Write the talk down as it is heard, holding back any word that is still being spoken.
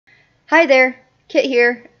Hi there, Kit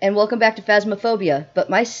here, and welcome back to Phasmophobia, but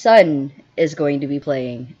my son is going to be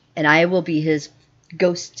playing, and I will be his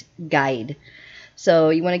ghost guide. So,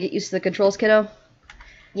 you want to get used to the controls, kiddo?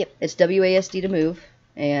 Yep. It's WASD to move,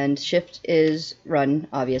 and shift is run,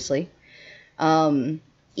 obviously.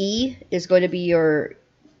 E is going to be your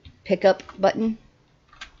pickup button.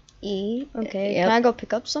 E, okay. Yep. Can I go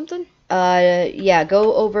pick up something? Yeah,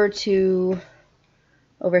 go over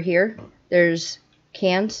here. There's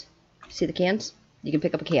cans. See the cans? You can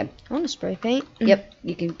pick up a can. I want to spray paint. Yep,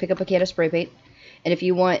 you can pick up a can of spray paint. And if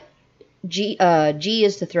you want G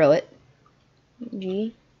is to throw it.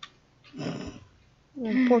 G.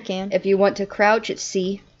 Yeah, poor can. If you want to crouch, it's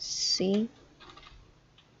C. C.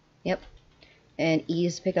 Yep. And E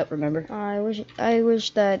is to pick up, remember? I wish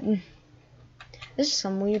that this is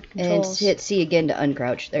some weird controls. And hit C again to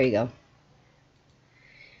uncrouch. There you go.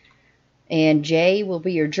 And J will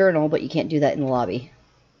be your journal, but you can't do that in the lobby.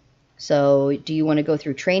 So, do you want to go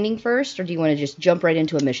through training first, or do you want to just jump right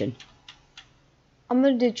into a mission? I'm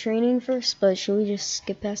going to do training first, but should we just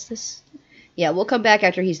skip past this? Yeah, we'll come back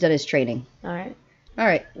after he's done his training. Alright.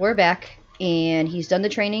 Alright, we're back, and he's done the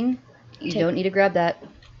training. You don't need to grab that.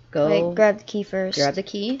 Go. Wait, grab the key first. Grab the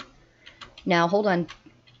key. Now, hold on.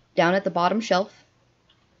 Down at the bottom shelf,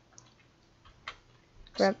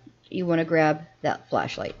 you want to grab that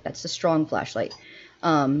flashlight. That's the strong flashlight.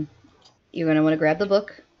 You're going to want to grab the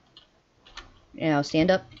book. Now,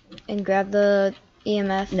 stand up. And grab the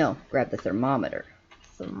EMF. No, grab the thermometer.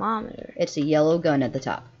 Thermometer. It's a yellow gun at the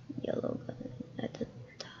top. Yellow gun at the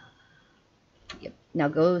top. Yep. Now,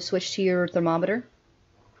 go switch to your thermometer.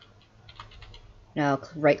 Now,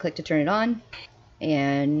 right-click to turn it on.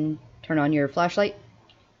 And turn on your flashlight.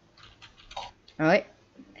 Alright,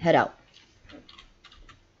 head out.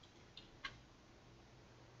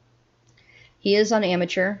 He is on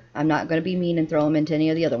amateur. I'm not going to be mean and throw him into any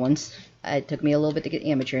of the other ones. It took me a little bit to get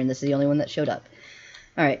amateur, and this is the only one that showed up.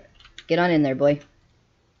 Alright, get on in there, boy.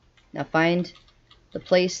 Now find the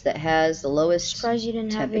place that has the lowest Surprised you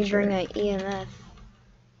didn't have me bring an EMF.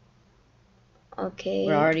 Okay.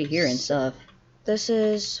 We're already hearing stuff. This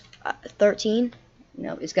is 13?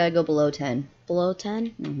 No, it's got to go below 10. Below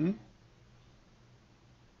 10? Mm-hmm.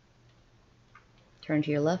 Turn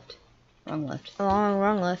to your left. Wrong left.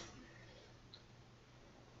 Wrong left.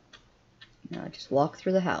 Now just walk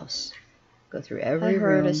through the house. Go through every room. I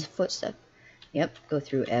heard his footstep. Yep, go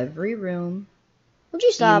through every room. Would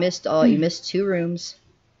you stop? You missed 2 rooms.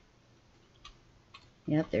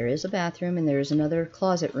 Yep, there is a bathroom and there's another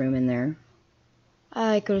closet room in there.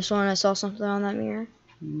 I could have sworn I saw something on that mirror.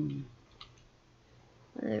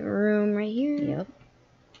 The room right here. Yep.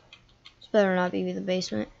 This better not be the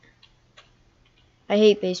basement. I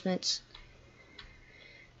hate basements.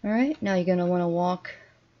 Alright, now you're going to want to walk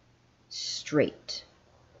straight.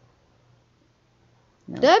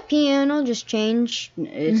 No. That piano just changed.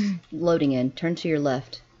 It's loading in. Turn to your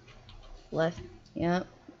left. Left. Yep.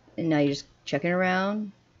 And now you're just checking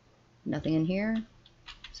around. Nothing in here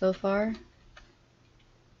so far.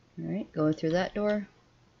 Alright, go through that door.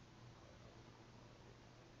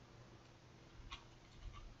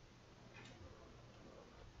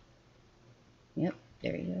 Yep,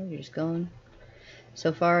 there you go. You're just going.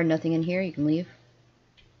 So far, nothing in here. You can leave.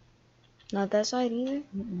 Not that side either.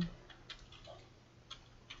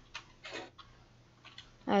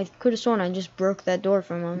 I could have sworn I just broke that door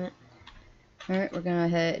for a moment. Alright, we're gonna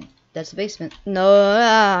head. That's the basement. No,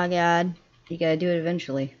 ah, God. You gotta do it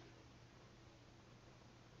eventually.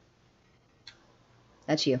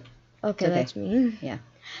 That's you. Okay, okay. That's me. Yeah.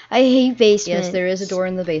 I hate basements. Yes, there is a door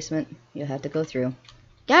in the basement. You'll have to go through.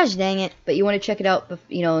 Gosh dang it. But you want to check it out,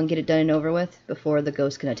 and get it done and over with before the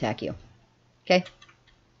ghost can attack you. Okay?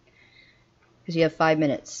 Because you have 5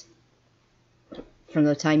 minutes from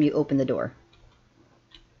the time you open the door.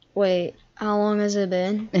 Wait, how long has it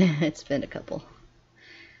been? It's been a couple.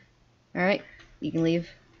 Alright, you can leave.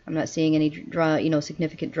 I'm not seeing any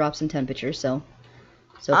significant drops in temperature, so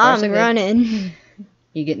far I'm so good. running.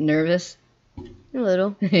 You getting nervous? A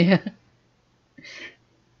little. Yeah.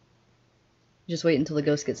 Just wait until the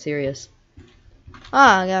ghost gets serious.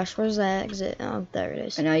 Ah, gosh, where's that exit? Oh, there it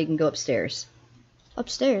is. And now you can go upstairs.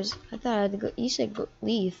 Upstairs? I thought I had to go. You said go,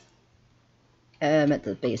 leave. I'm at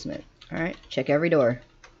the basement. Alright, check every door.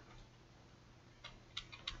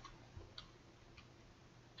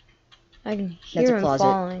 I can hear him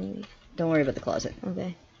falling. Don't worry about the closet.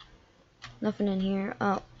 Okay. Nothing in here.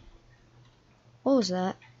 Oh. What was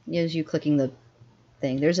that? It was you clicking the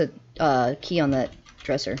thing. There's a key on that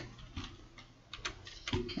dresser.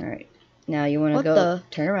 Alright. Now you want to go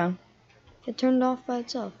turn around. It turned off by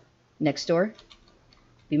itself. Next door.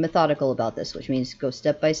 Be methodical about this, which means go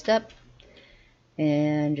step by step.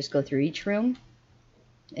 And just go through each room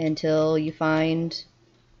until you find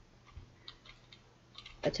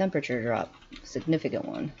a temperature drop. Significant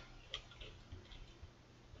one.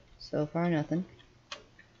 So far, nothing.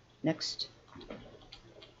 Next.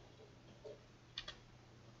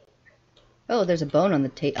 Oh, there's a bone on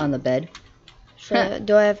the bed.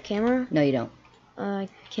 Do I have a camera? No, you don't. I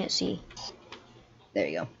can't see. There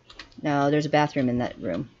you go. Now there's a bathroom in that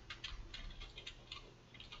room.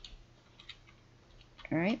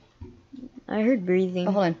 All right. I heard breathing.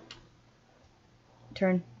 Oh, hold on.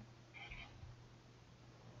 Turn.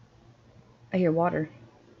 I hear water.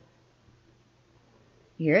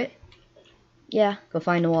 You hear it? Yeah. Go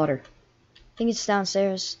find the water. I think it's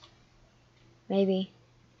downstairs. Maybe.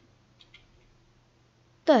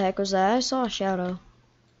 What the heck was that? I saw a shadow.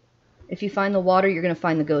 If you find the water, you're going to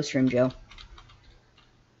find the ghost room, Joe.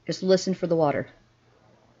 Just listen for the water.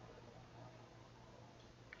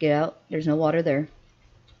 Get out. There's no water there.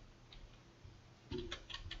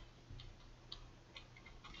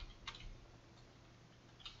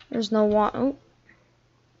 There's no water. Oh.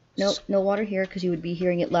 Nope, no water here because you would be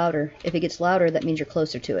hearing it louder. If it gets louder, that means you're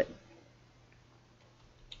closer to it.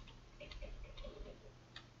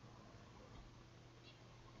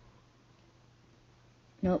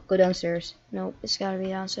 Nope, go downstairs. Nope, it's gotta be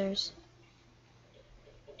downstairs.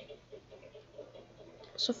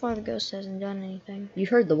 So far, the ghost hasn't done anything. You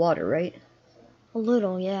heard the water, right? A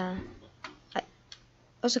little, yeah.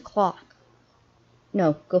 What's a clock?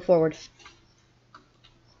 No, go forward.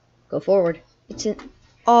 Go forward. It's in.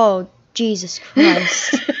 Oh, Jesus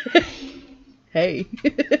Christ. Hey.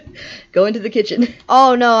 Go into the kitchen.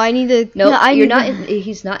 Oh, no, I need to. Nope, no, you're not.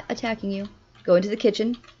 He's not attacking you. Go into the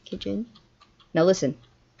kitchen. Kitchen. Now listen.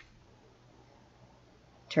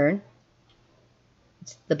 Turn.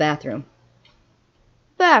 It's the bathroom.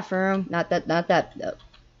 Bathroom. Not that. No.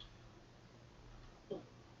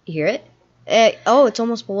 You hear it? Oh, it's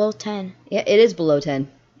almost below 10. Yeah, it is below 10.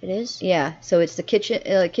 It is? Yeah, so it's the kitchen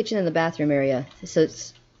and the bathroom area. So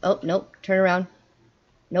it's, oh, nope, turn around.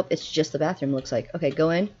 Nope, it's just the bathroom, looks like. Okay, go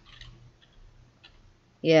in.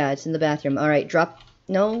 Yeah, it's in the bathroom. All right, drop,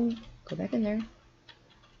 no, go back in there.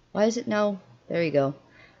 Why is it now? There you go.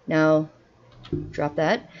 Now, drop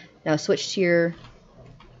that. Now switch to your,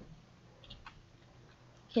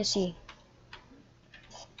 Can't see.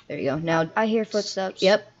 there you go. Now, I hear footsteps.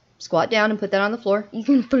 Yep, squat down and put that on the floor. You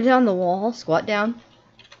can put it on the wall. Squat down.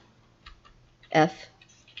 F.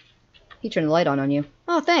 He turned the light on you.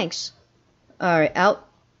 Oh, thanks. Alright, out.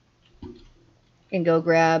 And go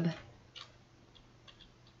grab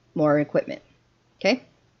more equipment. Okay?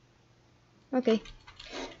 Okay.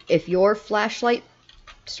 If your flashlight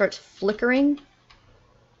starts flickering,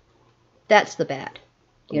 that's the bad.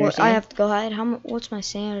 You understand? I have to go hide. What's my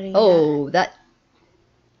sanity? Oh, that...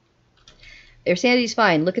 Your sanity's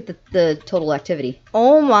fine. Look at the total activity.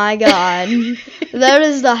 Oh my god. That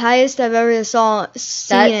is the highest I've ever seen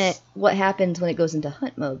That's it. what happens when it goes into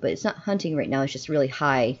hunt mode, but it's not hunting right now. It's just really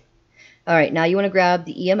high. Alright, now you want to grab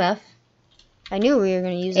the EMF. I knew we were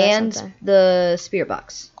going to use that And sometime. the spirit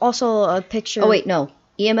box. Also a picture. Oh, wait, no.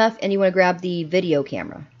 EMF, and you want to grab the video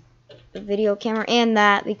camera. The video camera and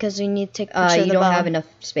that because we need to take a picture of You the don't bone. have enough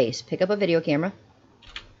space. Pick up a video camera.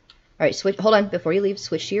 Alright, switch. Hold on. Before you leave,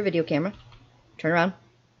 switch to your video camera. Turn around.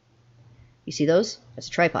 You see those? That's a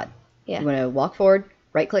tripod. Yeah. You want to walk forward,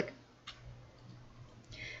 right click.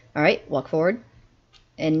 Alright, walk forward.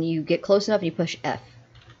 And you get close enough and you push F.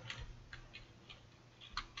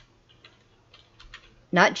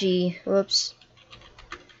 Not G. Whoops.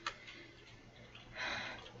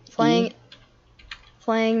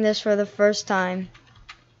 Playing this for the first time.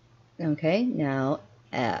 Okay, now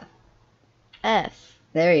F. F.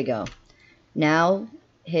 There you go. Now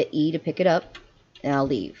hit E to pick it up, and I'll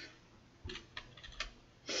leave.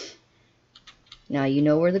 Now you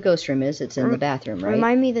know where the ghost room is. It's in the bathroom, right?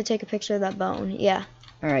 Remind me to take a picture of that bone. Yeah.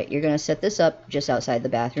 Alright, you're going to set this up just outside the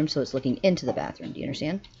bathroom so it's looking into the bathroom. Do you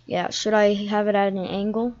understand? Yeah. Should I have it at an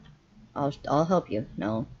angle? I'll help you.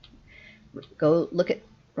 No. Go look at...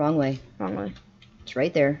 Wrong way. Wrong way. It's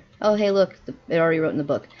right there. Oh, hey, look. It already wrote in the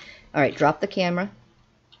book. Alright, drop the camera.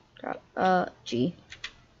 Drop. G.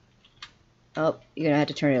 Oh, you're going to have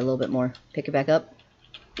to turn it a little bit more. Pick it back up.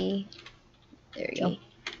 E. There you G. go.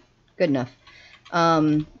 Good enough.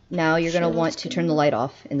 Now you're going to want to turn the light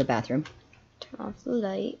off in the bathroom. Turn off the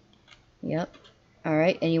light. Yep.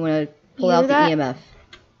 Alright, and you want to pull You out hear the that? EMF.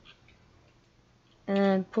 And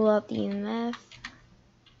then pull out the EMF.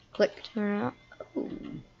 Click. Turn it up.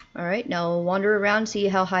 Alright, now wander around, see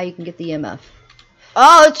how high you can get the EMF.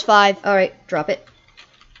 Oh, it's 5. Alright, drop it.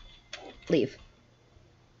 Leave.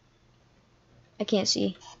 I can't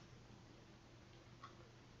see.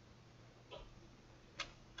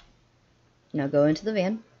 Now go into the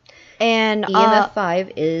van. And EMF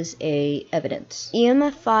 5 is a evidence.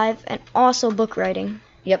 EMF 5 and also book writing.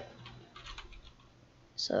 Yep.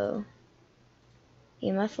 So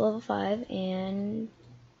EMF level 5 and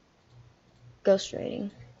ghost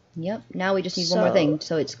writing. Yep. Now we just need one more thing.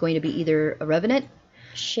 So it's going to be either a revenant,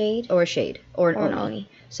 shade, or a shade, or an Oni.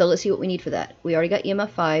 So let's see what we need for that. We already got EMF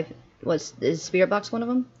 5. Is Spirit Box one of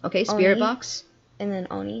them? Okay, Spirit Oni. Box. And then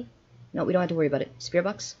Oni. No, we don't have to worry about it. Spirit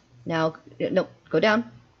Box. Now, no, go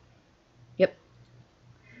down. Yep.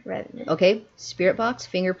 Revenant. Okay, Spirit Box,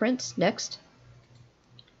 fingerprints, next.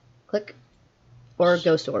 Click. Or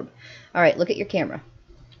Ghost Orb. Alright, look at your camera.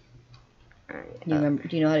 Alright.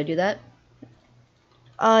 Do you know how to do that?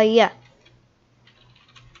 Yeah.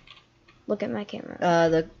 Look at my camera.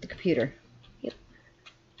 The computer. Yep.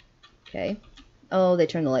 Okay. Oh, they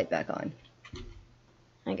turned the light back on.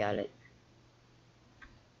 I got it.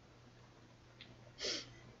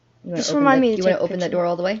 Just remind me to you want to open that door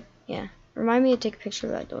all the way? Yeah. Remind me to take a picture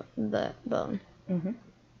of that door, the bone. Mm-hmm.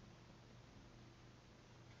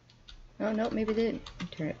 Oh, no, maybe they didn't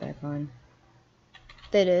turn it back on.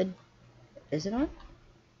 They did. Is it on?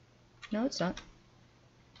 No, it's not.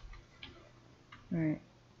 Alright.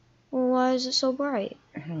 Well, why is it so bright?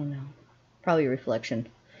 I don't know. Probably a reflection.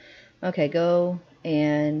 Okay, go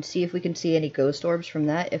and see if we can see any ghost orbs from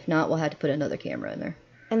that. If not, we'll have to put another camera in there.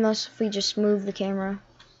 Unless if we just move the camera.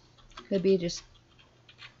 Could be just...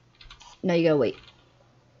 No, you gotta wait.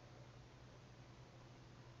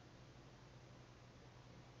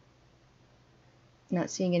 Not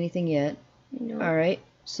seeing anything yet. No. Alright,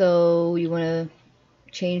 so you want to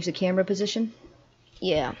change the camera position?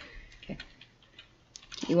 Yeah. Okay.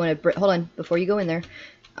 You want to... Hold on, before you go in there,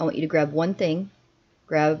 I want you to grab one thing.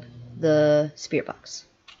 Grab the spirit box.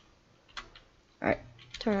 Alright.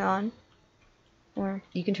 Turn it on. Or...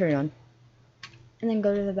 You can turn it on. And then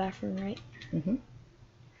go to the bathroom, right? Mm-hmm.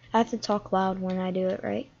 I have to talk loud when I do it,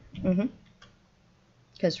 right? Mm-hmm.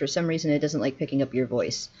 Because for some reason it doesn't like picking up your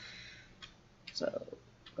voice. So,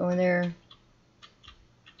 go in there.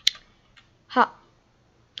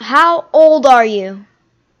 How old are you?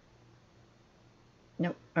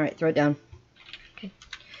 Nope. Alright, throw it down. Okay.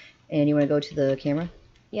 And you want to go to the camera?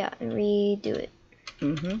 Yeah, and redo it.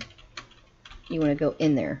 Mm-hmm. You want to go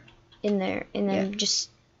in there. In there. And then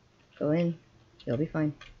just... Go in. You'll be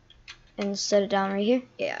fine. And set it down right here?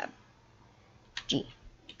 Yeah. G.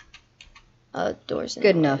 Door's in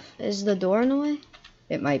Good the enough. way. Is the door in the way?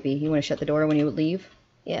 It might be. You want to shut the door when you leave?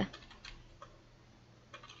 Yeah.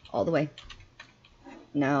 All the way.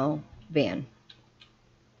 Now, van.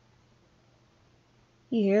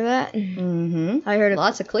 You hear that? Mm-hmm. I heard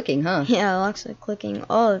lots of clicking, huh? Yeah, lots of clicking.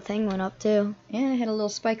 Oh, the thing went up too. Yeah, it had a little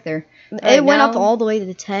spike there. It went up all the way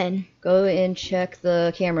to 10. Go and check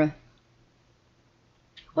the camera.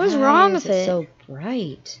 What is wrong with it? It's so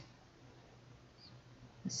bright.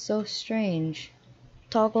 It's so strange.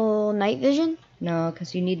 Toggle night vision? No,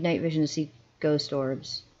 because you need night vision to see ghost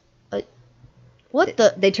orbs. What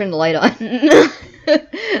the? They turned the light on.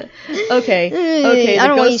 Okay. The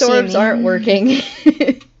ghost orbs aren't working.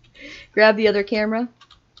 Grab the other camera,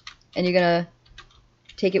 and you're gonna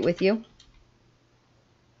take it with you.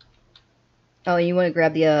 Oh, and you want to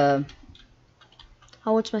grab the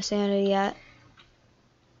How much my sanity at?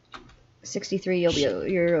 63.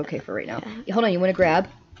 You're okay for right now. Yeah. Hold on. You want to grab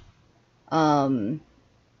UV.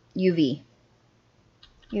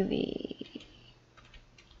 UV.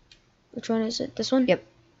 Which one is it? This one? Yep.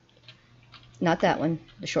 Not that one.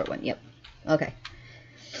 The short one. Yep. Okay.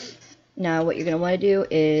 Now what you're going to want to do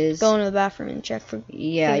is... Go into the bathroom and check for...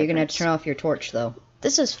 Yeah, you're going to have to turn off your torch, though.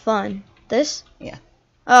 This is fun. This? Yeah.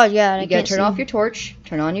 Oh, yeah. You got to turn off your torch.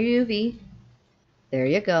 Turn on your UV. There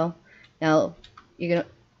you go. Now, you're going to...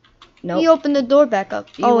 Nope. You opened the door back up.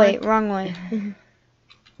 Oh, wait. Wrong way.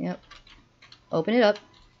 Yep. Open it up.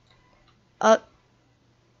 Up.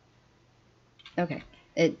 Okay.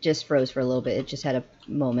 It just froze for a little bit. It just had a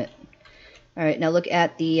moment. Alright, now look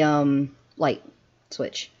at the light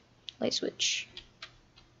switch. Light switch.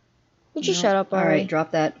 Would you shut up already? Alright,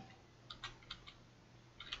 drop that.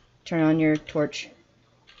 Turn on your torch.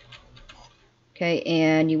 Okay,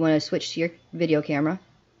 and you want to switch to your video camera.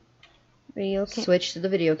 Video camera. Switch to the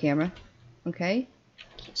video camera. Okay.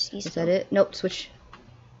 Is that it? Nope, switch.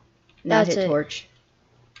 Now hit torch.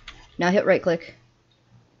 Now hit right click.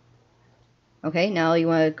 Okay, now you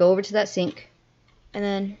want to go over to that sink. And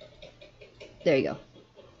then... There you go.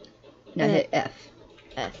 Now hit F.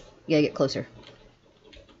 F. You gotta get closer.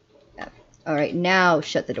 F. Alright, now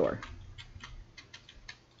shut the door.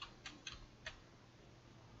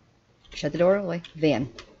 Shut the door away. Van.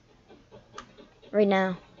 Right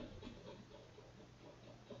now.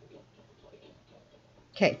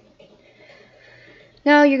 Okay.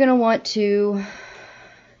 Now you're going to want to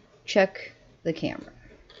check the camera.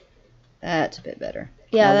 That's a bit better.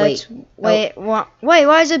 Yeah, now, that's... Wait,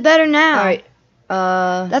 why is it better now? Alright.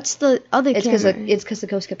 That's the other camera. It's because the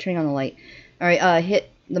ghost kept turning on the light. Alright,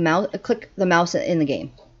 hit the mouse, click the mouse in the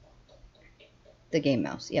game. The game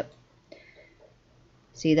mouse, yep.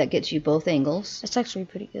 See, that gets you both angles. That's actually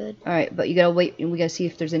pretty good. Alright, but you gotta wait, and we gotta see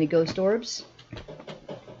if there's any ghost orbs.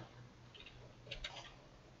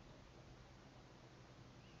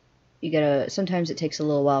 You gotta, sometimes it takes a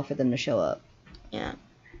little while for them to show up. Yeah.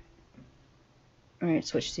 Alright,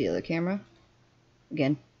 switch to the other camera.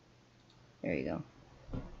 Again. There you go.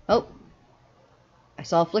 Oh! I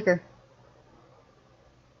saw a flicker.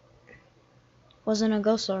 Wasn't a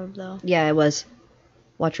ghost orb, though. Yeah, it was.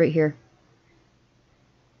 Watch right here.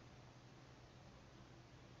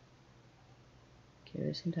 Give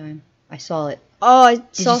it some time. I saw it. Oh,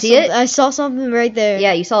 Did you see it? I saw something right there.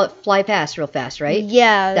 Yeah, you saw it fly past real fast, right?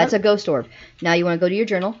 Yeah. That's a ghost orb. Now you want to go to your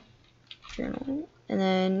journal. Journal. And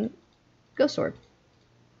then... Ghost orb.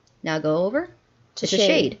 Now go over. It's a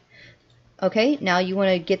shade. Okay, now you want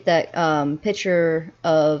to get that picture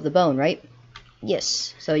of the bone, right?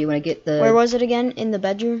 Yes. So you want to get the... Where was it again? In the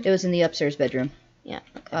bedroom? It was in the upstairs bedroom. Yeah.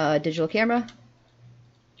 Okay. Digital camera.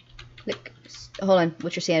 Click. Hold on.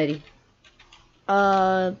 What's your sanity?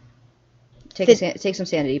 Take some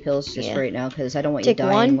sanity pills just for right now, because I don't want you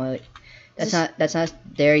dying. That's not.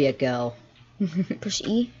 There you go. Push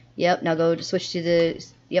E. Yep. Now go to switch to the.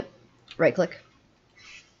 Yep. Right click.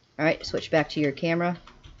 All right. Switch back to your camera.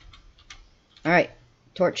 All right.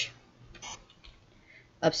 Torch.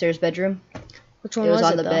 Upstairs bedroom. Which one was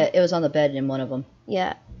on it, the though? bed. It was on the bed in one of them.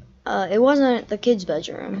 Yeah. It wasn't the kids'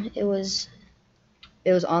 bedroom. It was.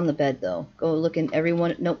 It was on the bed though. Go look in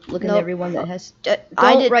everyone. Nope. Look in everyone that has.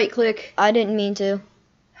 I did right click. I didn't mean to.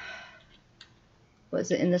 Was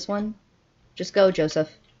it in this one? Just go, Joseph.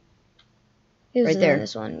 It was right there. In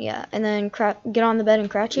this one, yeah. And then get on the bed and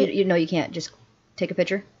crouch it. You know you can't. Just take a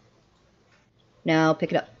picture. Now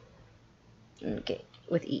pick it up. Okay.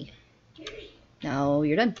 With E. Now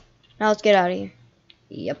you're done. Now let's get out of here.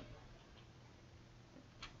 Yep.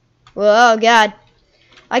 Whoa, God.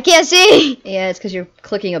 I can't see! Yeah, it's because you're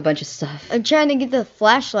clicking a bunch of stuff. I'm trying to get the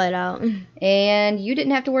flashlight out. And you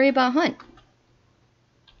didn't have to worry about hunt.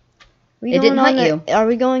 It didn't hunt you. Are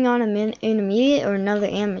we going on an intermediate or another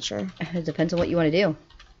amateur? It depends on what you want to do.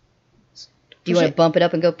 Do you want to bump it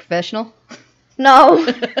up and go professional? No.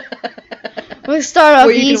 We'll start off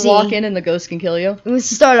easy. Where you can walk in and the ghost can kill you? We'll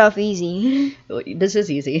start off easy. This is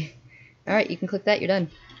easy. Alright, you can click that, you're done.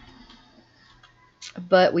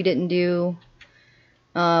 But we didn't do...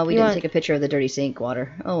 we didn't take a picture of the dirty sink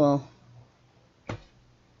water. Oh well.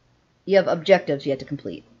 You have objectives you have to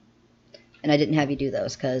complete. And I didn't have you do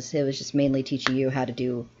those because it was just mainly teaching you how to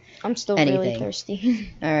do I'm still anything. really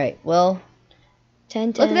thirsty. Alright, well...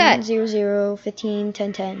 10, 10, look at that. 0, 0, 15,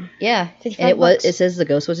 10, 10. Yeah, and it says the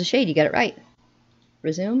ghost was a shade. You got it right.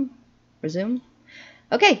 Resume. Resume.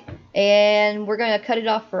 Okay, and we're going to cut it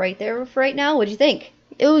off for right there for right now. What'd you think?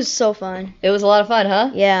 It was so fun. It was a lot of fun,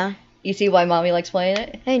 huh? Yeah. You see why Mommy likes playing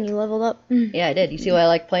it? Hey, and you leveled up. Yeah, I did. You see why I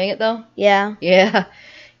like playing it, though? Yeah. Yeah.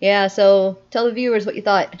 Yeah, so tell the viewers what you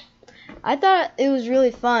thought. I thought it was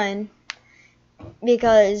really fun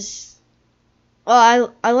because,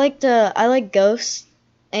 well, I like ghosts,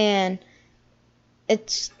 and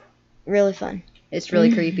it's really fun. It's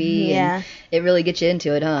really creepy. Yeah. And it really gets you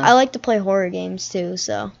into it, huh? I like to play horror games, too,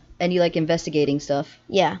 so. And you like investigating stuff.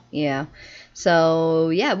 Yeah. Yeah. So,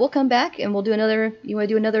 yeah, we'll come back and we'll do another... You want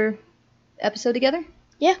to do another episode together?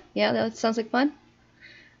 Yeah. Yeah, that sounds like fun.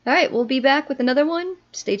 All right, we'll be back with another one.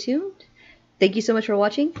 Stay tuned. Thank you so much for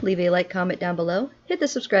watching. Leave a like, comment down below. Hit the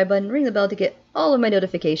subscribe button, ring the bell to get all of my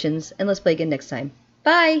notifications, and let's play again next time.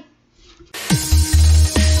 Bye!